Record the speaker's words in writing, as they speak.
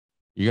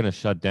you're going to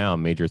shut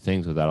down major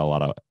things without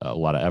a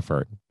lot of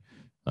effort,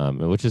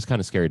 which is kind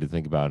of scary to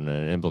think about, and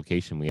an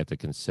implication we have to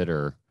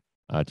consider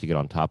to get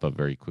on top of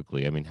very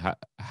quickly. I mean,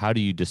 how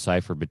do you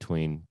decipher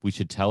between we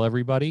should tell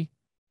everybody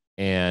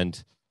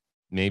and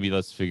maybe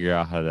let's figure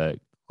out how to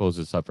close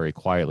this up very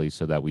quietly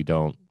so that we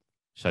don't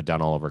shut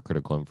down all of our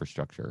critical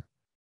infrastructure?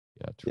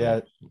 Yeah, it's really Yeah,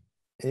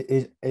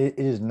 interesting. it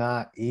is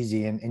not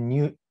easy. And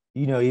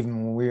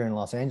even when we were in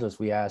Los Angeles,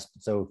 we asked,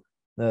 so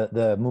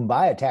the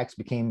Mumbai attacks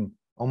became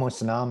almost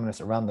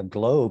synonymous around the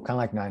globe, kind of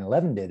like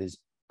 9/11 did, is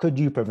could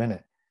you prevent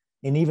it?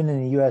 And even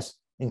in the US,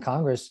 in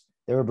Congress,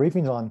 there were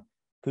briefings on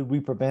could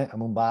we prevent a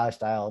Mumbai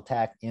style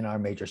attack in our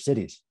major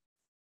cities?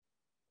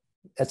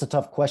 That's a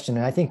tough question.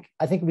 And I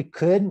think we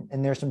could,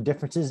 and there's some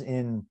differences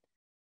in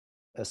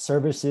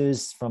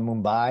services from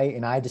Mumbai,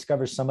 and I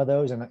discovered some of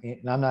those, and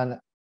I'm not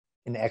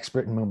an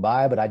expert in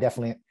Mumbai, but I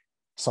definitely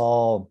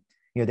saw,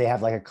 they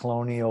have like a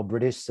colonial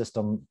British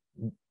system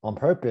on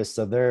purpose.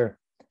 So their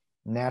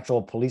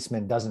natural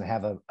policeman doesn't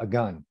have a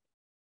gun.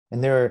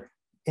 And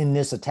in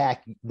this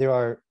attack, there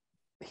are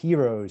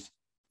heroes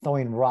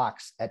throwing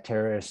rocks at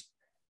terrorists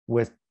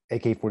with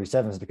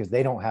AK-47s because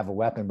they don't have a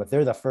weapon, but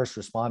they're the first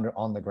responder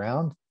on the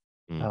ground.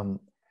 Mm.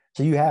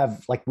 So you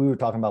have, like we were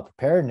talking about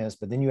preparedness,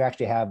 but then you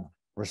actually have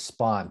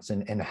response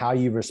and how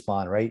you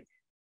respond, right?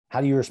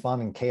 How do you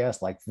respond in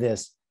chaos like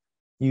this?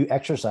 You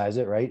exercise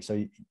it, right?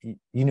 So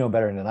you know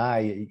better than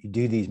I. You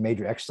do these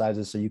major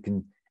exercises so you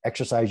can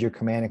exercise your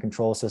command and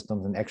control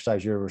systems and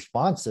exercise your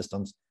response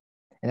systems.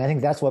 And I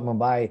think that's what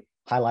Mumbai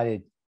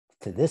highlighted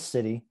to this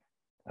city,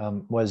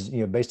 was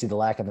basically the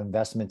lack of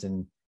investment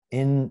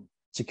in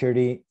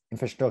security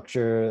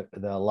infrastructure,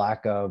 the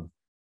lack of,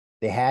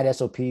 they had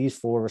SOPs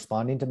for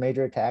responding to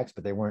major attacks,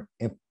 but they weren't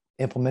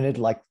implemented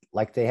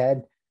like they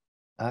had.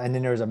 And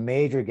then there was a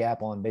major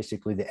gap on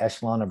basically the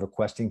echelon of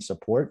requesting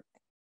support.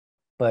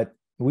 But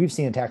we've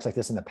seen attacks like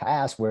this in the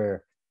past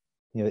where,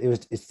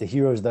 it's the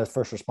heroes, the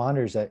first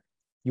responders, that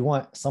you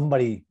want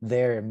somebody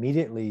there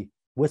immediately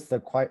with the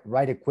quite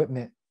right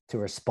equipment to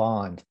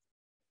respond.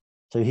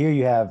 So here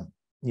you have,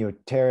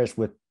 terrorists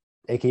with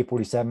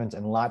AK-47s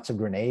and lots of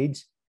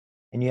grenades,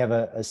 and you have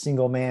a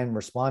single man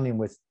responding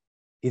with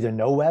either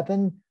no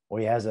weapon, or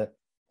he has a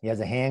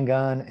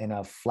handgun and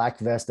a flak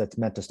vest that's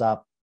meant to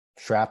stop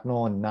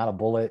shrapnel and not a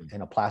bullet,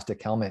 and a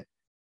plastic helmet.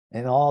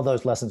 And all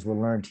those lessons were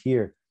learned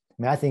here.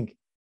 I mean, I think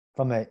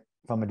from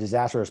a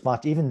disaster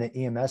response, even the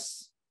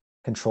EMS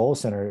control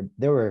center,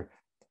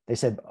 they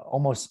said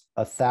almost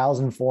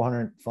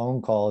 1,400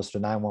 phone calls to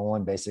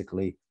 911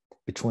 basically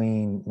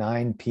between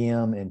 9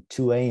 p.m. and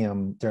 2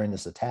 a.m. during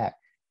this attack.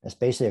 That's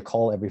basically a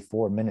call every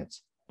 4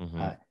 minutes.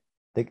 Mm-hmm.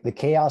 The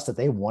chaos that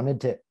they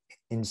wanted to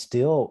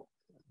instill,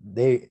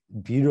 they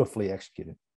beautifully executed.